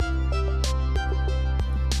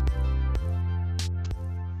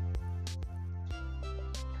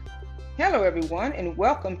Hello, everyone, and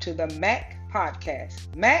welcome to the MAC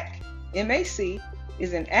podcast. MAC, M-A-C,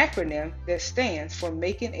 is an acronym that stands for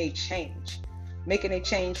Making a Change. Making a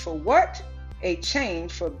change for what? A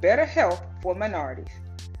change for better health for minorities.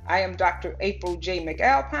 I am Dr. April J.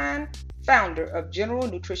 McAlpine, founder of General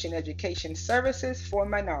Nutrition Education Services for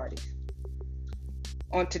Minorities.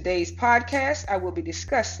 On today's podcast, I will be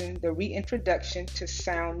discussing the reintroduction to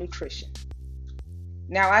sound nutrition.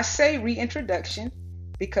 Now, I say reintroduction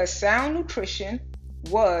because sound nutrition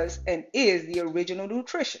was and is the original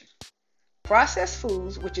nutrition. Processed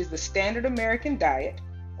foods, which is the standard American diet,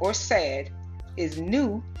 or SAD, is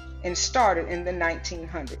new and started in the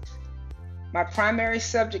 1900s. My primary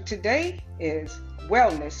subject today is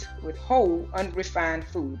wellness with whole, unrefined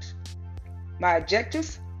foods. My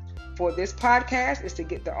objectives for this podcast is to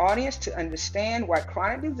get the audience to understand why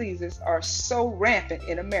chronic diseases are so rampant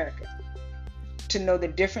in America, to know the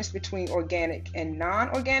difference between organic and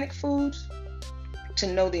non-organic foods, to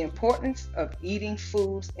know the importance of eating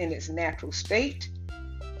foods in its natural state,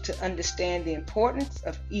 to understand the importance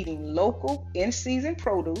of eating local, in-season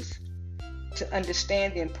produce, to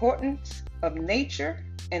understand the importance of nature,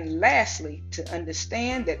 and lastly, to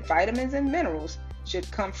understand that vitamins and minerals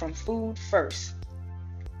should come from food first.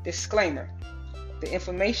 Disclaimer: the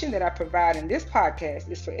information that I provide in this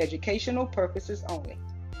podcast is for educational purposes only.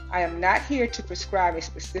 I am not here to prescribe a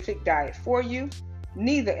specific diet for you,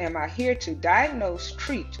 neither am I here to diagnose,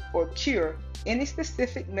 treat, or cure any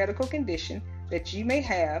specific medical condition that you may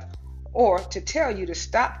have, or to tell you to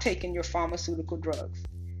stop taking your pharmaceutical drugs.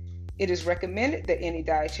 It is recommended that any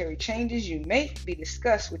dietary changes you make be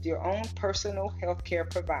discussed with your own personal healthcare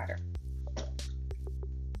provider.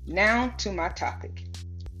 Now to my topic,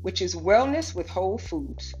 which is wellness with whole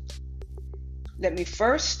foods. Let me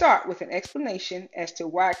first start with an explanation as to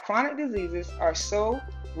why chronic diseases are so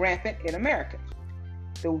rampant in America.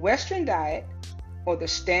 The Western diet, or the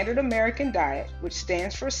Standard American Diet, which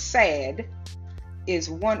stands for SAD, is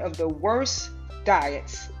one of the worst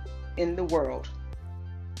diets in the world.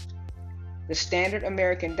 The Standard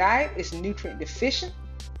American Diet is nutrient deficient,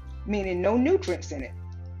 meaning no nutrients in it.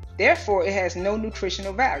 Therefore, it has no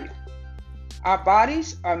nutritional value. Our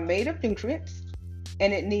bodies are made of nutrients,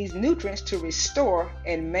 and it needs nutrients to restore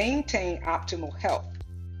and maintain optimal health.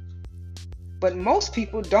 But most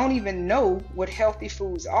people don't even know what healthy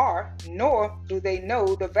foods are, nor do they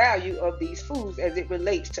know the value of these foods as it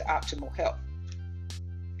relates to optimal health.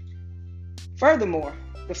 Furthermore,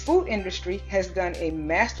 the food industry has done a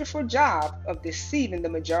masterful job of deceiving the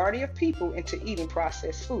majority of people into eating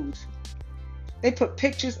processed foods. They put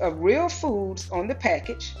pictures of real foods on the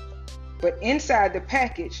package, but inside the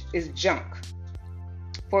package is junk.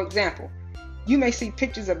 For example, you may see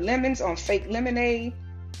pictures of lemons on fake lemonade,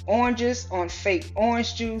 oranges on fake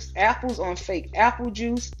orange juice, apples on fake apple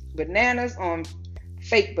juice, bananas on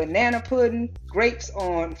fake banana pudding, grapes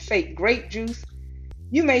on fake grape juice.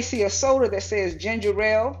 You may see a soda that says ginger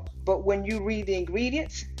ale, but when you read the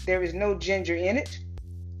ingredients, there is no ginger in it,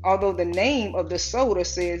 although the name of the soda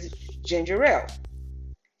says ginger ale.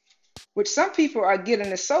 Which some people are getting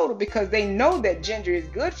the soda because they know that ginger is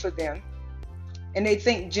good for them, and they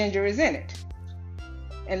think ginger is in it.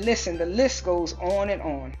 And listen, the list goes on and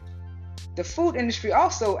on. The food industry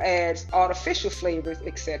also adds artificial flavors,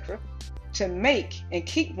 etc., to make and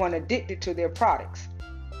keep one addicted to their products.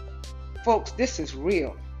 Folks, this is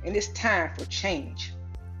real, and it's time for change.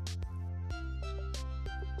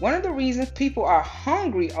 One of the reasons people are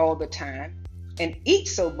hungry all the time and eat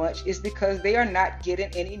so much is because they are not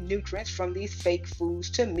getting any nutrients from these fake foods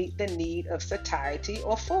to meet the need of satiety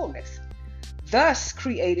or fullness, thus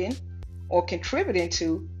creating or contributing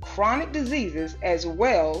to chronic diseases as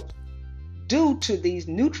well due to these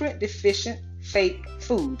nutrient deficient fake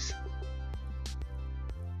foods.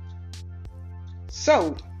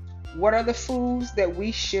 So, what are the foods that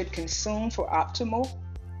we should consume for optimal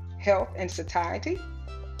health and satiety?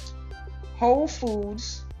 Whole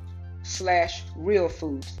foods / real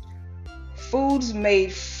foods. Foods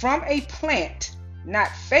made from a plant, not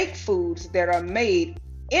fake foods that are made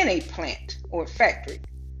in a plant or factory.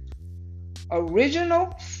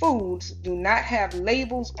 Original foods do not have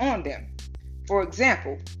labels on them. For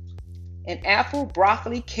example, an apple,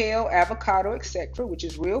 broccoli, kale, avocado, etc., which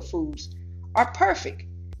is real foods, are perfect.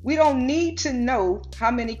 We don't need to know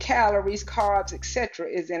how many calories, carbs, etc.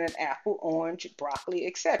 is in an apple, orange, broccoli,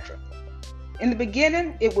 etc. In the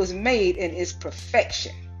beginning, it was made in its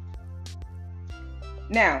perfection.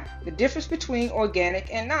 Now, the difference between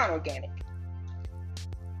organic and non-organic.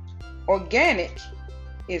 Organic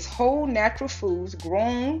is whole natural foods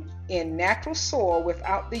grown in natural soil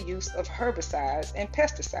without the use of herbicides and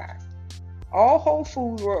pesticides. All whole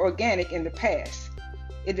foods were organic in the past.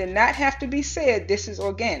 It did not have to be said this is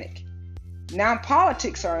organic. Now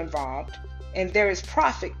politics are involved, and there is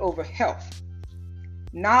profit over health.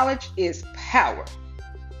 Knowledge is power.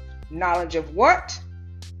 Knowledge of what?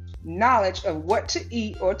 Knowledge of what to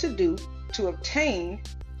eat or to do to obtain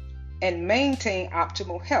and maintain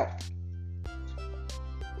optimal health,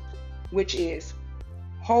 which is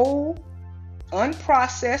whole,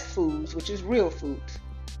 unprocessed foods, which is real foods.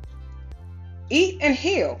 Eat and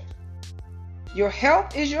heal. Your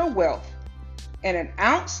health is your wealth, and an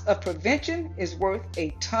ounce of prevention is worth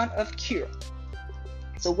a ton of cure.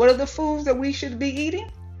 So what are the foods that we should be eating?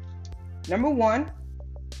 Number 1,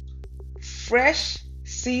 fresh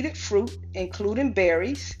seeded fruit, including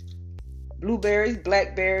berries, blueberries,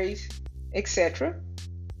 blackberries, etc.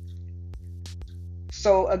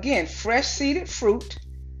 So again, fresh seeded fruit.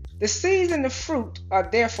 The seeds in the fruit are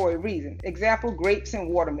there for a reason. Example, grapes and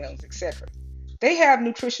watermelons, etc. They have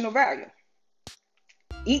nutritional value.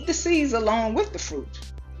 Eat the seeds along with the fruit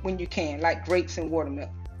when you can, like grapes and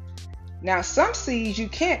watermelon. Now, some seeds you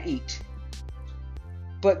can't eat,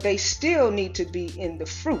 but they still need to be in the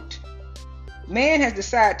fruit. Man has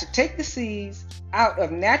decided to take the seeds out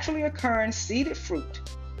of naturally occurring seeded fruit.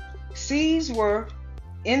 Seeds were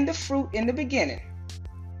in the fruit in the beginning.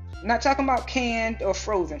 I'm not talking about canned or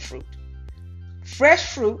frozen fruit.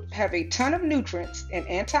 Fresh fruit have a ton of nutrients and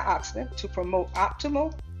antioxidants to promote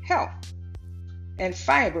optimal health, and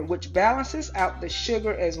fiber, which balances out the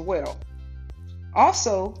sugar as well.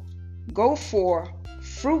 Also, go for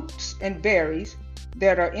fruits and berries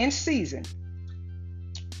that are in season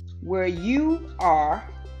where you are,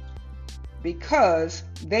 because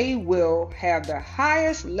they will have the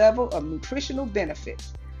highest level of nutritional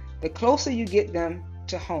benefits the closer you get them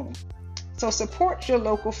to home. So support your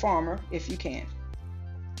local farmer if you can.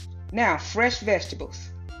 Now, fresh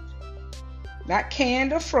vegetables. Not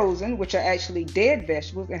canned or frozen, which are actually dead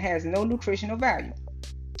vegetables and has no nutritional value.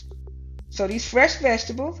 So these fresh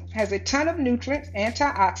vegetables has a ton of nutrients,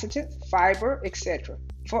 antioxidants, fiber, etc.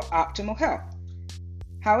 for optimal health.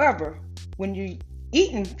 However, when you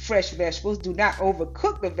eating fresh vegetables, do not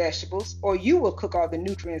overcook the vegetables or you will cook all the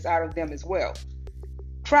nutrients out of them as well.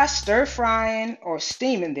 Try stir frying or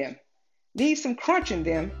steaming them. Leave some crunch in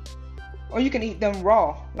them, or you can eat them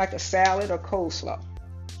raw like a salad or coleslaw.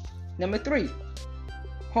 Number 3,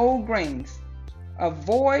 whole grains.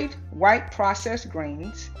 Avoid white processed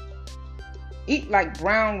grains. Eat like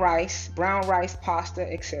brown rice,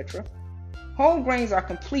 pasta, etc. Whole grains are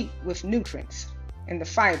complete with nutrients and the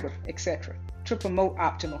fiber, etc. to promote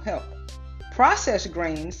optimal health. Processed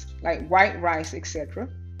grains like white rice, etc.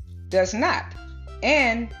 does not,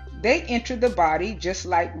 and they enter the body just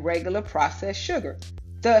like regular processed sugar,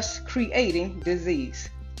 thus creating disease.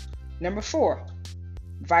 Number 4,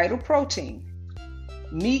 vital protein.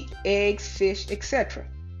 Meat, eggs, fish, etc.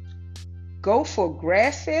 Go for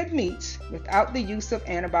grass-fed meats without the use of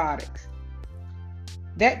antibiotics.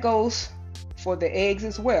 That goes for the eggs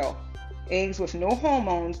as well. Eggs with no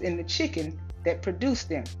hormones in the chicken that produce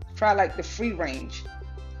them. Try like the free-range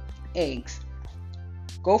eggs.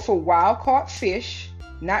 Go for wild-caught fish,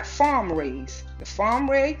 not farm-raised. The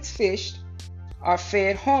farm-raised fish are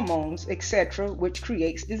fed hormones, etc., which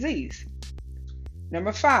creates disease.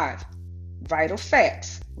 Number 5, vital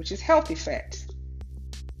fats, which is healthy fats.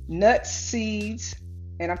 Nuts, seeds,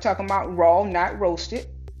 and I'm talking about raw, not roasted.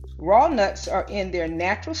 Raw nuts are in their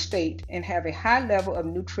natural state and have a high level of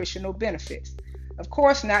nutritional benefits. Of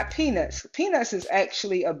course, not peanuts. Peanuts is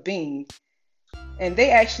actually a bean, and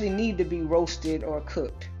they actually need to be roasted or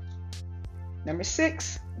cooked. Number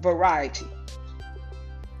 6, variety.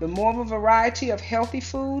 The more of a variety of healthy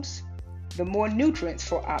foods, the more nutrients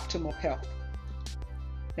for optimal health.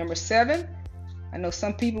 Number 7, I know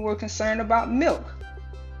some people were concerned about milk,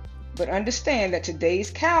 but understand that today's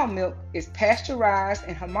cow milk is pasteurized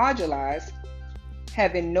and homogenized,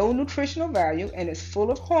 having no nutritional value, and is full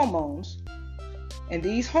of hormones. And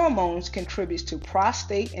these hormones contributes to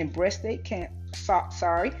prostate and breast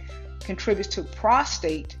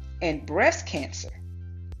cancer.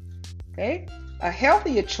 Okay, a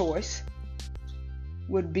healthier choice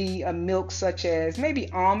would be a milk such as maybe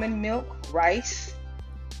almond milk, rice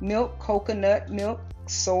milk, coconut milk,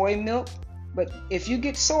 soy milk. But if you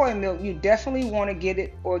get soy milk, you definitely want to get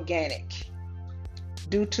it organic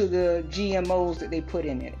due to the GMOs that they put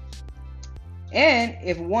in it. And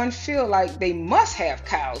if one feel like they must have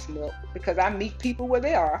cow's milk, because I meet people where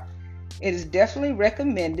they are, it is definitely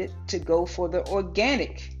recommended to go for the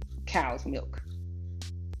organic cow's milk.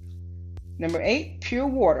 Number 8, pure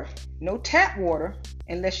water. No tap water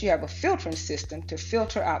unless you have a filtering system to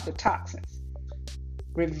filter out the toxins.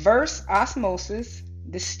 reverse osmosis,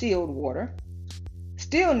 distilled water,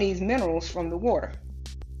 still needs minerals from the water.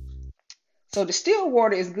 So distilled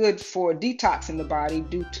water is good for detoxing the body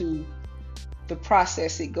due to the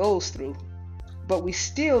process it goes through, but we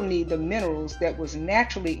still need the minerals that was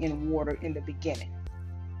naturally in water in the beginning.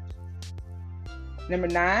 Number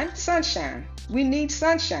 9, sunshine. We need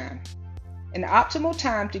sunshine. And the optimal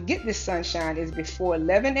time to get this sunshine is before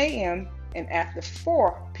 11 a.m. and after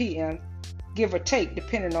 4 p.m., give or take,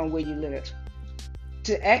 depending on where you live.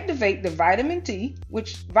 To activate the vitamin D,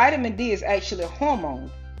 which vitamin D is actually a hormone.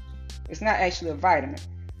 It's not actually a vitamin,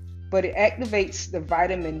 but it activates the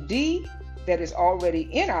vitamin D that is already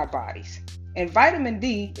in our bodies. And vitamin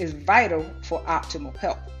D is vital for optimal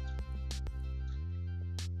health.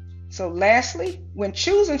 So lastly, when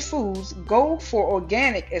choosing foods, go for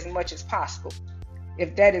organic as much as possible.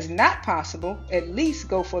 If that is not possible, at least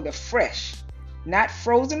go for the fresh, not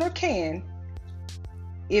frozen or canned.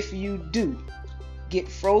 If you do get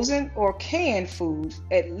frozen or canned foods,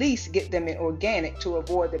 at least get them in organic to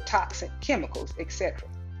avoid the toxic chemicals, etc.,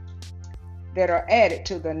 that are added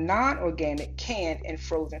to the non-organic canned and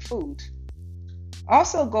frozen foods.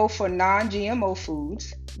 Also go for non-GMO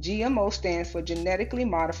foods. GMO stands for genetically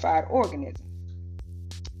modified organisms.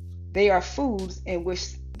 They are foods in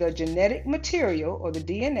which the genetic material, or the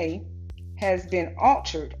DNA, has been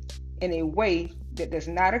altered in a way that does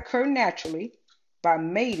not occur naturally by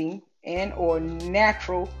mating and or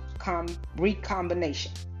natural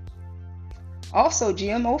recombination. Also,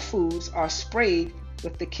 GMO foods are sprayed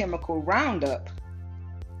with the chemical Roundup.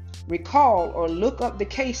 Recall or look up the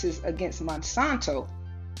cases against Monsanto,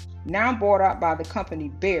 now bought out by the company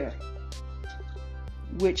Bayer,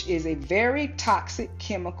 which is a very toxic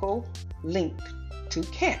chemical linked to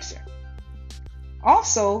cancer.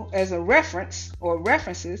 Also, as a reference or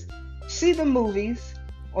references, see the movies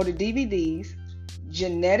or the DVDs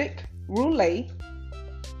Genetic Roulette,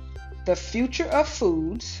 The Future of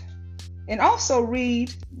Foods, and also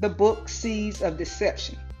read the book Seeds of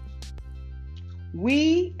Deception.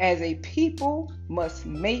 We as a people must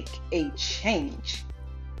make a change.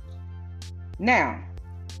 Now,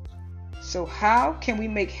 so how can we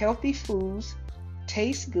make healthy foods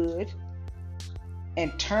taste good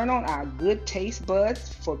and turn on our good taste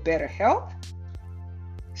buds for better health?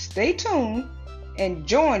 Stay tuned and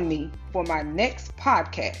join me for my next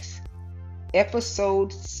podcast,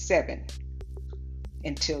 episode 7.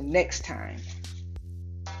 Until next time.